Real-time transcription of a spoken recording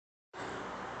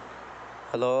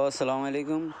Hello, আসসালামু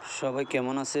আলাইকুম। সবাই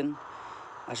কেমন আছেন?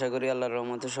 আশা করি আল্লাহর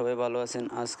রহমতে সবাই ভালো আছেন।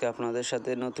 আজকে আপনাদের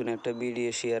সাথে নতুন একটা ভিডিও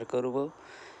শেয়ার করব।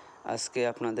 আজকে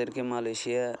আপনাদেরকে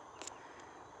মালয়েশিয়া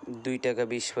 2 টাকা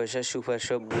 20 পয়সা সুপার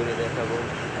শপ ঘুরে দেখাবো।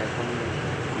 এখন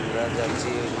আমরা যাচ্ছি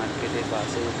ওই মার্কেটে,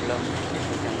 বাসে উঠলাম।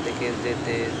 এখান থেকে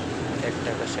যেতে 1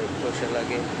 টাকা 60 পয়সা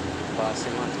লাগে। বাসে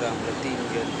মাত্র আমরা 3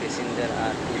 জন প্যাসেঞ্জার,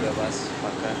 আর পুরো বাস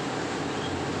ফাঁকা।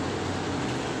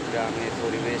 গ্রামের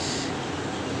পরিবেশ,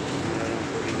 মনোরম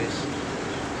পরিবেশ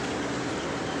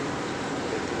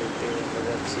দেখতে দেখতে আমরা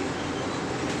যাচ্ছি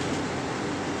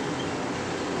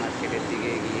মার্কেটের দিকে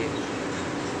এগিয়ে।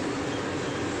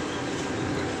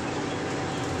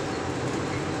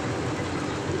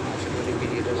 আশা করি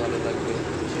ভিডিওটা ভালো লাগবে,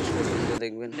 শেষ পর্যন্ত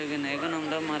দেখবেন। দেখেন, এখন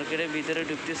আমরা মার্কেটের ভিতরে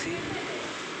ঢুকতেছি।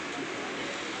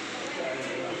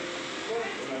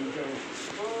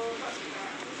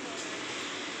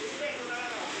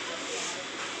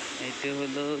 এইটা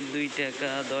হলো 2 টাকা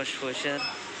 10 পয়সার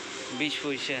 20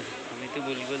 পয়সা, আমি তো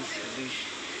ভুল বলছি,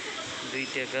 2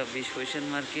 টাকা 20 পয়সার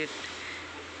মার্কেট।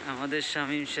 আমাদের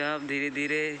শামীম সাহেব ধীরে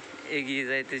ধীরে এগিয়ে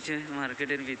যাইতেছে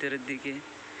মার্কেটের ভিতরের দিকে।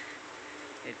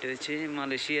 এটা হচ্ছে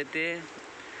মালয়েশিয়াতে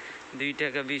 2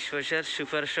 টাকা 20 পয়সার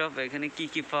সুপার শপ। এখানে কি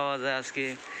কি পাওয়া যায় আজকে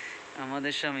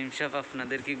আমাদের শামীম সাহেব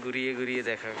আপনাদেরকে ঘুরিয়ে ঘুরিয়ে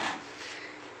দেখাবে।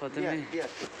 প্রথমে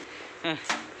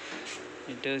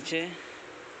এটা হচ্ছে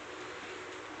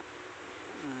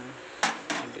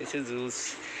জুস।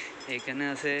 এখানে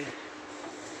আছে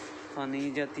পানি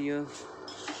জাতীয়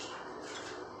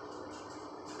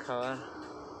খাবার।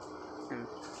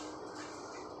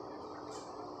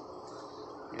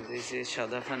 এসে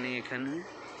সাদা পানি, এখানে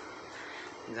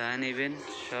যা নেবেন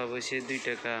সব হচ্ছে 2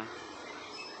 টাকা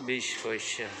 20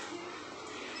 পয়সা।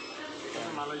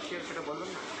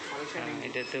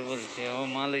 এটা তো বলছে ও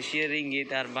মালয়েশিয়ার রিঙ্গিত,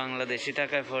 আর বাংলাদেশি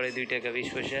টাকায় পড়ে 2 টাকা 20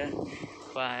 পয়সা,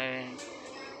 প্রায়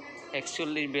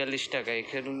 41-42 টাকা।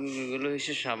 এগুলো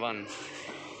হচ্ছে সাবান,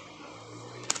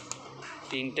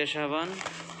 3টা সাবান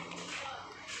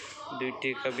 2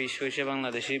 টাকা 20 পয়সা,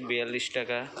 বাংলাদেশি 42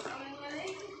 টাকা।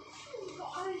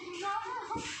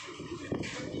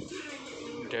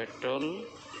 ডেটল,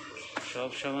 সব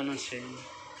সাবান আছে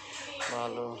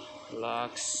ভালো।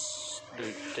 লাক্স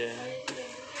 2টা।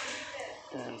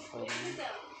 তারপরে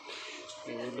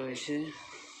এগুলো হচ্ছে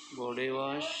বডি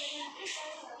ওয়াশ,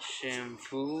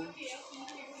 শ্যাম্পু।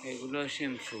 এগুলো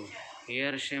শ্যাম্পু,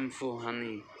 হেয়ার শ্যাম্পু,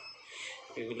 হানি।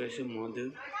 এগুলো হচ্ছে মধু।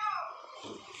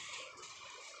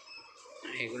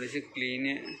 এগুলো হচ্ছে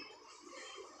cleaner,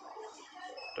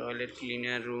 toilet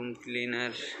cleaner, room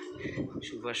cleaner.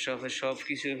 Super শপে সব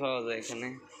কিছুই পাওয়া যায় এখানে।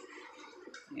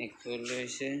 এগুলো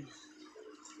হচ্ছে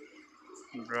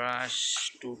ব্রাশ,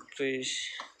 টুথপেস্ট।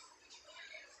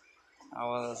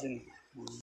 আওয়াজ আছে নি?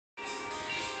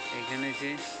 এখানে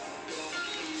হচ্ছে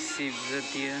চিপ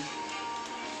জাতীয়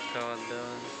খাবার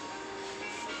দাবার।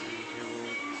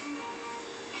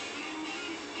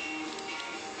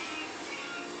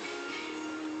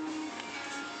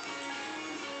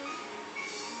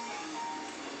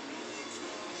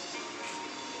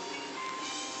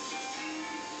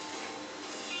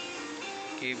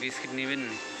 কি বিস্কিট নেবেন?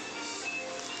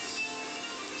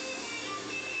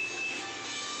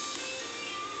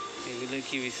 এগুলো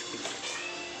কি বিস্কিট?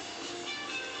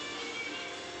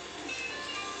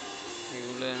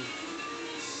 এগুলো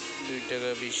 2 টাকা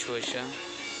 20 পয়সা।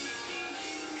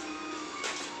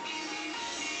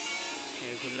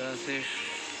 এগুলো আছে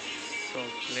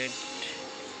চকলেট,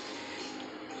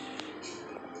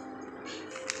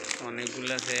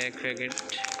 অনেকগুলো আছে। 1 প্যাকেট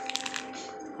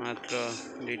মাত্র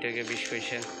 2 টাকা 20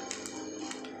 পয়সা।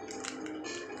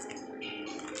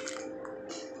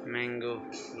 ম্যাঙ্গো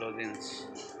লজেন্স,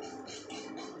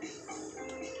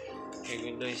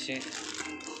 এগুলো হচ্ছে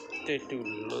তেঁতুল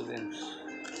লজেন্স।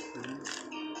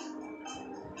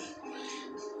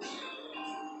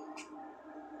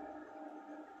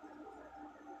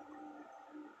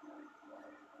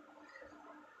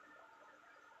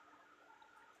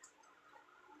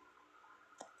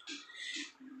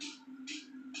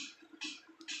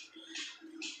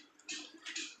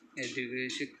 এদিকে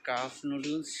হচ্ছে কাপ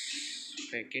নুডলস,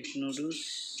 প্যাকেট নুডলস।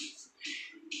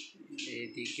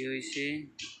 এদিকে হয়েছে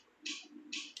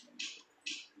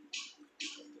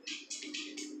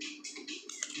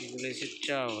এগুলো হচ্ছে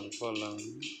চাউল, পোলাও।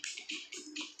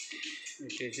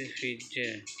 এটা হচ্ছে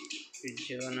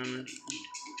পিৎজা বানানোর।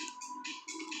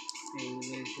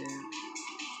 এগুলো হচ্ছে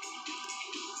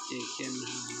চিকেন।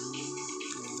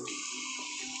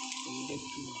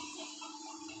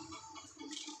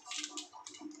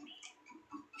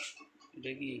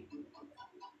 এটা কি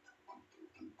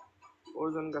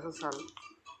ওজন গাছের ছাল,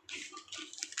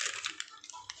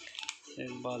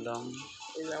 বাদাম,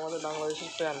 এই যে আমাদের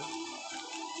বাংলাদেশের প্যান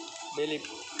ডেলি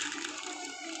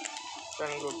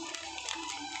প্যান গ্রুপ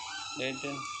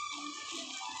এইটা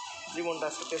জীবনটা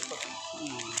আজকে তেজপাতা।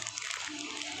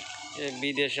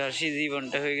 বিদেশ আসি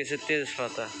জীবনটা হয়ে গেছে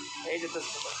তেজপাতা। এই যে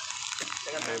তেজপাতা,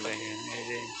 দেখেন এই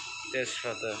যে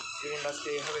তেজপাতা। জীবনটা আজকে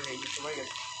এইভাবে হয়ে গেছে, হয়ে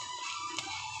গেছে।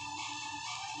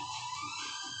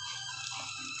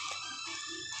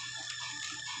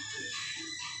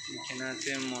 এখানে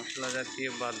আছে মশলা জাতীয়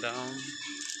বাদাম,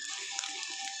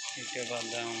 এটা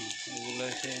বাদাম, এগুলো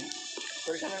আছে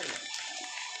সরিষা নেই,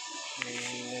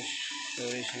 এইগুলো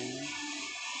সরিষা,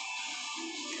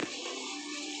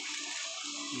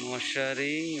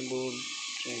 মশারি, বুট,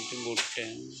 ভুট্টা,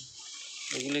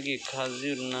 এগুলো কি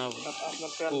খাজুর না আপনার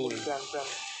প্যান ফুল? প্যান প্যান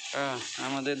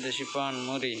আমাদের দেশি পান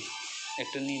মুড়ি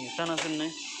একটা নিয়ে টান আছেন না,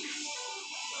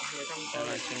 টান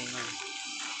আছেন না।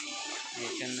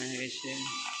 এখানে হয়েছে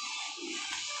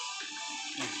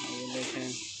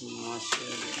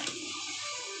মাছের,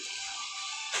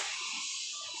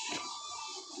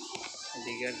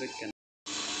 এদিকে আর দেখেন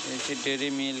হয়েছে ডেরি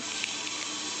মিল্ক,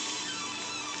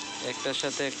 একটার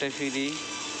সাথে একটা ফ্রি,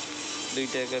 2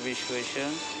 টাকা 20 পয়সা।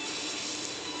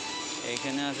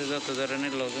 এখানে আছে যত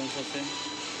ধরনের লজেন্স আছে,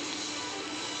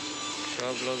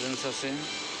 সব লজেন্স আছে।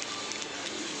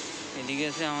 এদিকে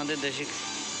আছে আমাদের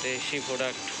দেশি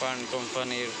প্রোডাক্ট, পান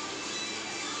কোম্পানির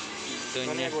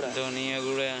ধনিয়া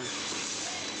গুঁড়া,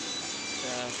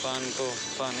 পান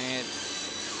কোম্পানির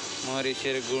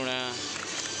মরিচের গুঁড়া,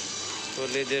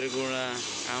 হলুদের গুঁড়া,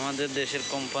 আমাদের দেশের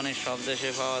কোম্পানির সব দেশে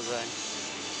পাওয়া যায়।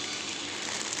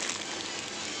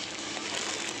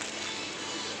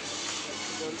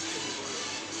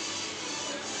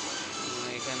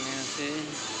 এখানে আছে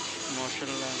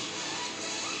মশলা,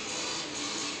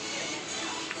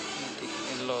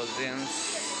 লজেন্স।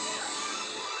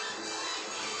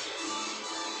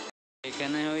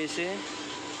 এখানে হয়েছে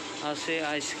আছে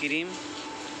আইসক্রিম,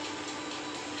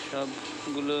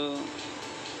 সবগুলো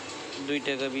 2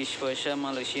 টাকা 20 পয়সা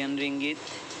মালয়েশিয়ান রিঙ্গিত।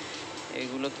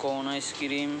 এগুলো কোন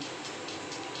আইসক্রিম,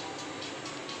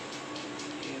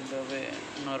 এইভাবে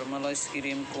নর্মাল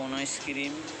আইসক্রিম, কোন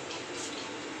আইসক্রিম।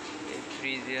 এই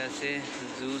ফ্রিজে আছে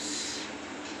জুস,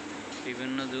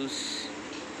 বিভিন্ন জুস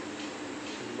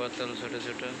বোতল ছোট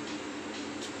ছোট।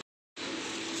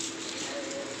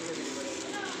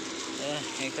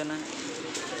 এখানে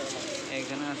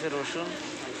এখানে আছে রসুন,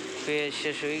 পেঁয়াজ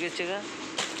শেষ হয়ে গেছে গা,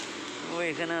 ও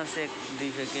এখানে আছে 2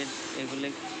 প্যাকেট। এগুলো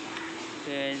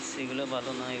পেঁয়াজ, এগুলো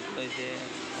ভালো না, এগুলো হচ্ছে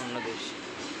অন্য দেশ।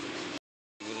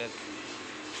 এগুলো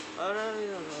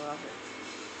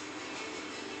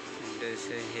এটা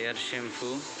হচ্ছে হেয়ার শ্যাম্পু,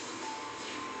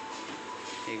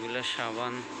 এগুলো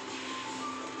সাবান,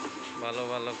 ভালো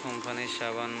ভালো কোম্পানির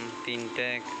সাবান, 3টা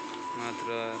মাত্র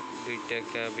 2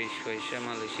 টাকা 20 পয়সা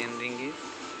মালয়েশিয়ান রিঙ্গিত।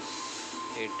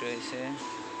 এটা হচ্ছে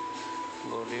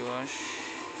বডি ওয়াশ,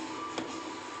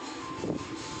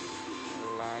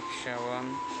 লাক্স সাবান,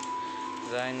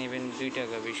 যাই নেবেন 2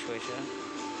 টাকা 20 পয়সা।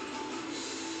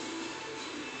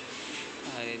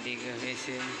 আর এদিকে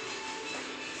হয়েছে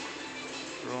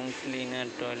রুম ক্লিনার,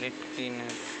 টয়লেট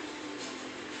ক্লিনার,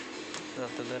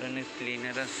 যত ধরনের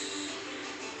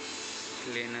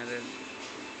ক্লিনারের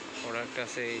প্রোডাক্ট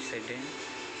আছে এই সাইডে।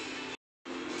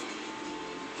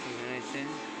 এখানে আছে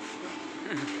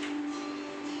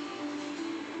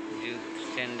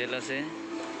স্যান্ডেল আছে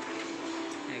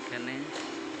এখানে,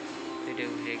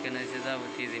 এখানে আছে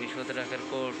যাবতীয় জিনিসপত্র রাখার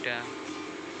কৌটা,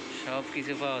 সব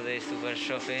কিছু পাওয়া যায় সুপার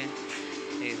শপে।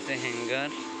 এই হচ্ছে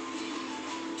হ্যাঙ্গার,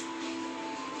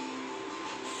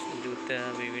 জুতা,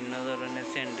 বিভিন্ন ধরনের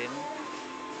স্যান্ডেল,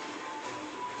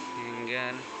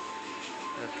 হ্যাঙ্গার,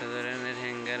 যত ধরনের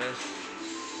হ্যাঙ্গার,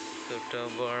 ছোট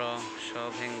বড়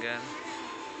সব হ্যাঙ্গার।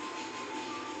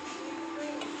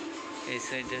 এই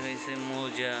সাইডে হয়েছে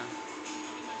মোজা,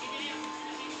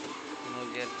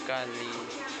 মোজার কালি,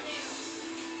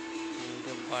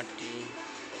 বাটি,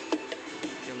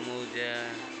 মোজা,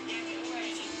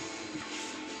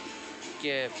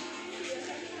 ক্যাপ,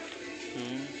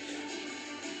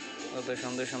 কত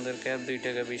সুন্দর সুন্দর ক্যাপ, 2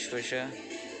 টাকা 20 পয়সা।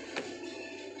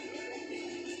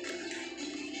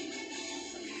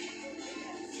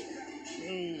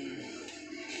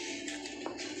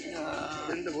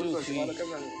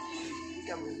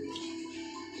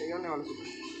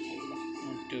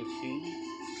 টুপি,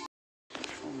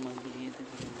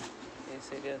 এই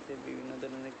সাইডে আছে বিভিন্ন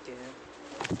ধরনের ক্যাপ,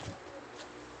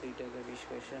 2 টাকা 20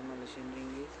 পয়সা মালয়েশিয়ান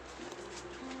রিঙ্গিত।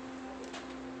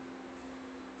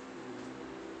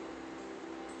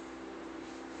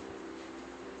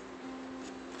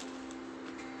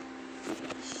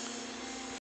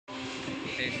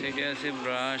 এই সাইডে আছে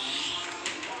ব্রাশ,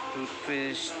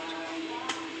 টুথপেস্ট,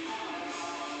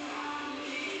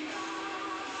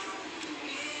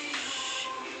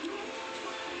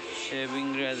 শেভিং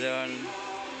রেজাল্ট,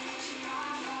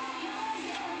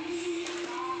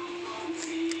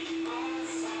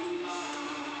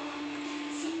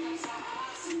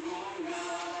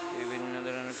 বিভিন্ন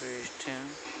ধরনের পেস্ট,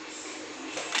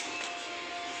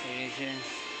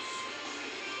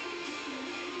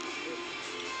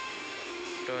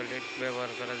 টয়লেট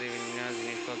ব্যবহার করা বিভিন্ন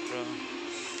জিনিসপত্র,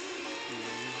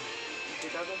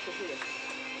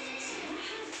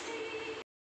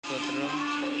 পত্র,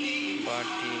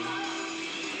 বাটি,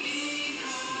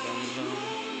 গন্ধ,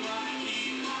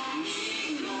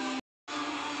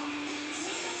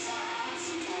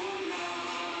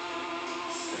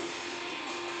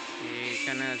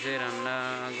 এখানে আছে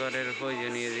রান্নাঘরের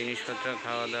প্রয়োজনীয় জিনিসপত্র,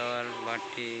 খাওয়া দাওয়ার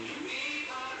বাটি,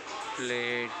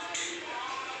 প্লেট,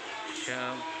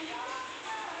 সব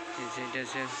সেট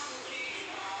আছে,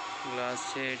 গ্লাস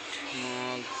সেট,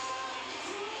 মগ,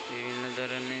 বিভিন্ন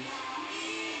ধরনের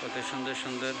কত সুন্দর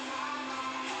সুন্দর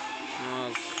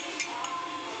মগ,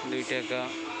 2 টাকা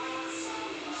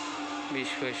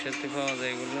 20 পয়সাতে পাওয়া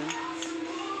যায়। এগুলো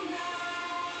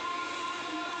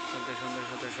কত সুন্দর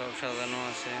সুন্দর সব সাজানো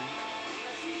আছে,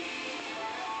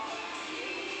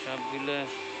 সবগুলো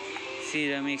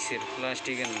সিরামিক্সের,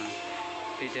 প্লাস্টিকের না।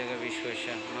 2 টাকা 20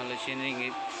 পয়সা, মালয়েশিয়ান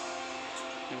রিঙ্গিত।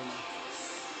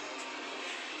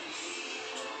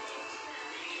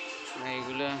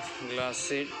 এইগুলা গ্লাস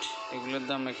সেট, এগুলোর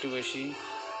দাম একটু বেশি,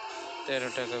 13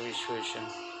 টাকা 20 পয়সা।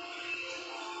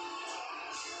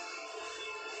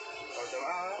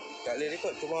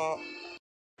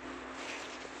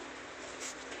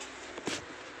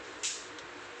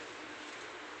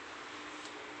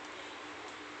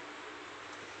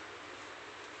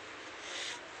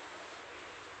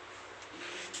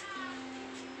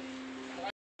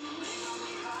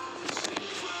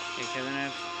 এখানে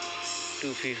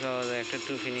টুপি পাওয়া যায়, একটা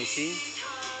টুপি নিছি,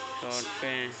 শর্ট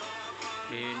প্যান্ট,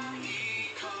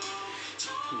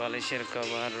 বালিশের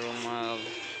কভার, রুমাল,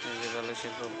 এই যে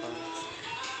বালিশের কভার,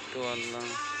 তোয়াল্লা।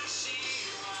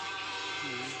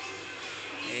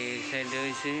 এই সাইডে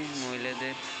হয়েছে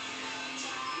মহিলাদের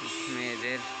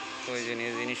মেয়েদের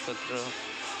প্রয়োজনীয় জিনিসপত্র,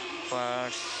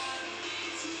 পার্স,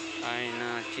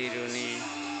 আয়না, চিরুনি,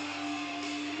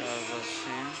 সব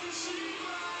আছে,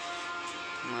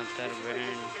 মাথার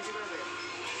ব্যান্ড।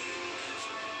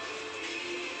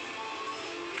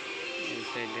 এই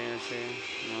সাইডে আছে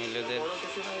মহিলাদের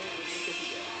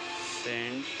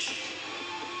সেন্ট,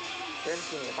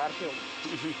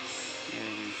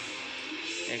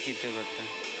 একই তো কথা।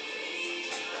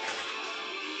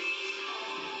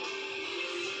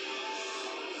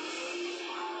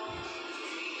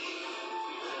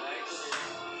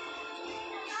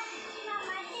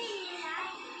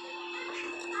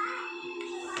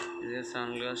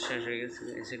 সানগ্লাস শেষ হয়ে গেছে,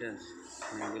 সেটা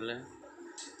এগুলা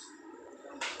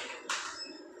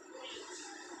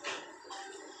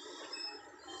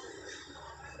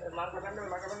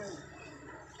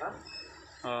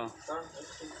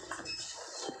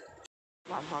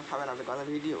খাবেন আপনি কথা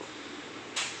ভিডিও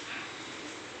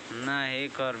না, এই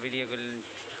কর ভিডিও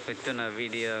করতো না,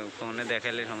 ভিডিও ফোনে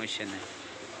দেখালে সমস্যা নেই,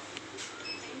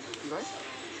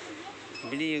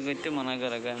 ভিডিও করতে মনে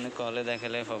করা, কারণ কলে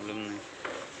দেখালে প্রবলেম নেই।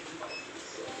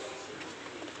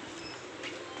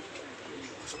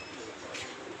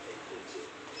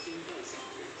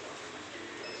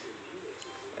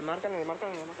 marca marca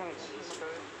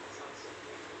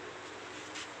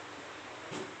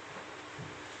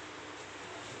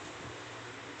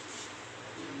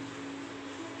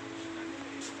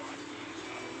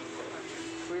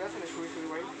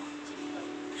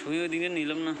শুয়ে ওদিকে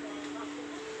নিলাম না,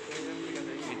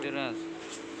 ভিতরে আছে।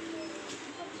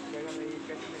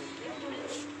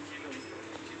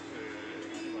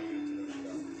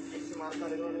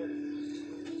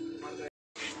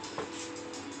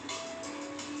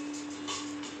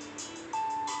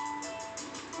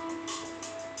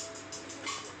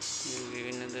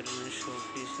 বিভিন্ন ধরনের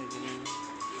শোপিস এখানে,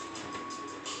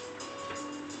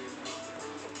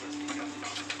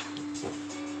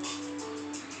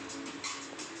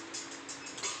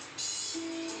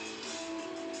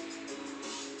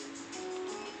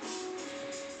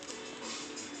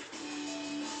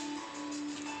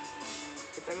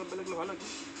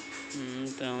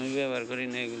 তা আমি ব্যবহার করি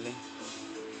না এগুলো,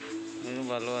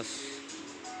 ভালো আছে,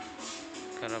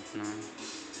 খারাপ না।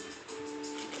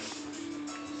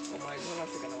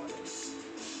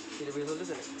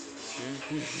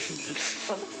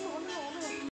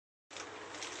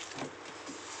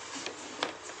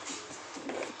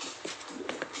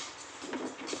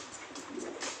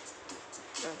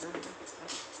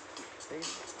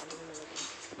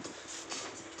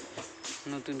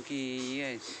 নতুন কি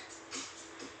আছে,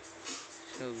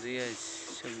 সবজি আছে।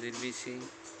 সবজির বিচি,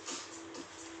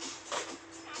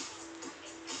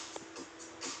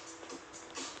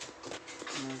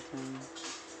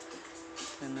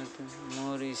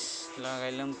 মরিচ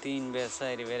লাগাইলাম 3 বেচা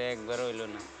এবার একবার হইল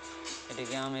না। এটা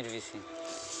কি আমের বিচি?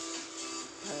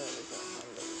 হ্যাঁ এটা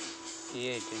ভালো লাগে। কি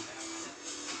এটা?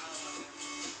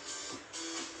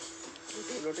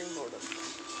 লোটিং পাউডার।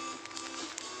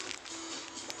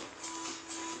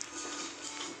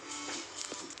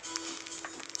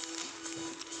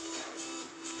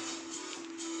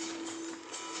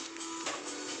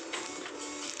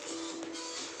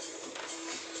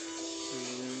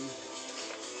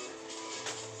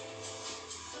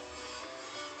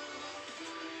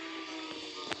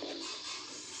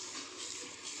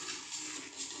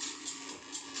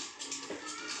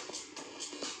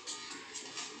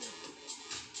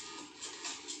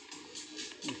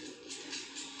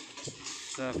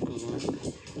 চাকু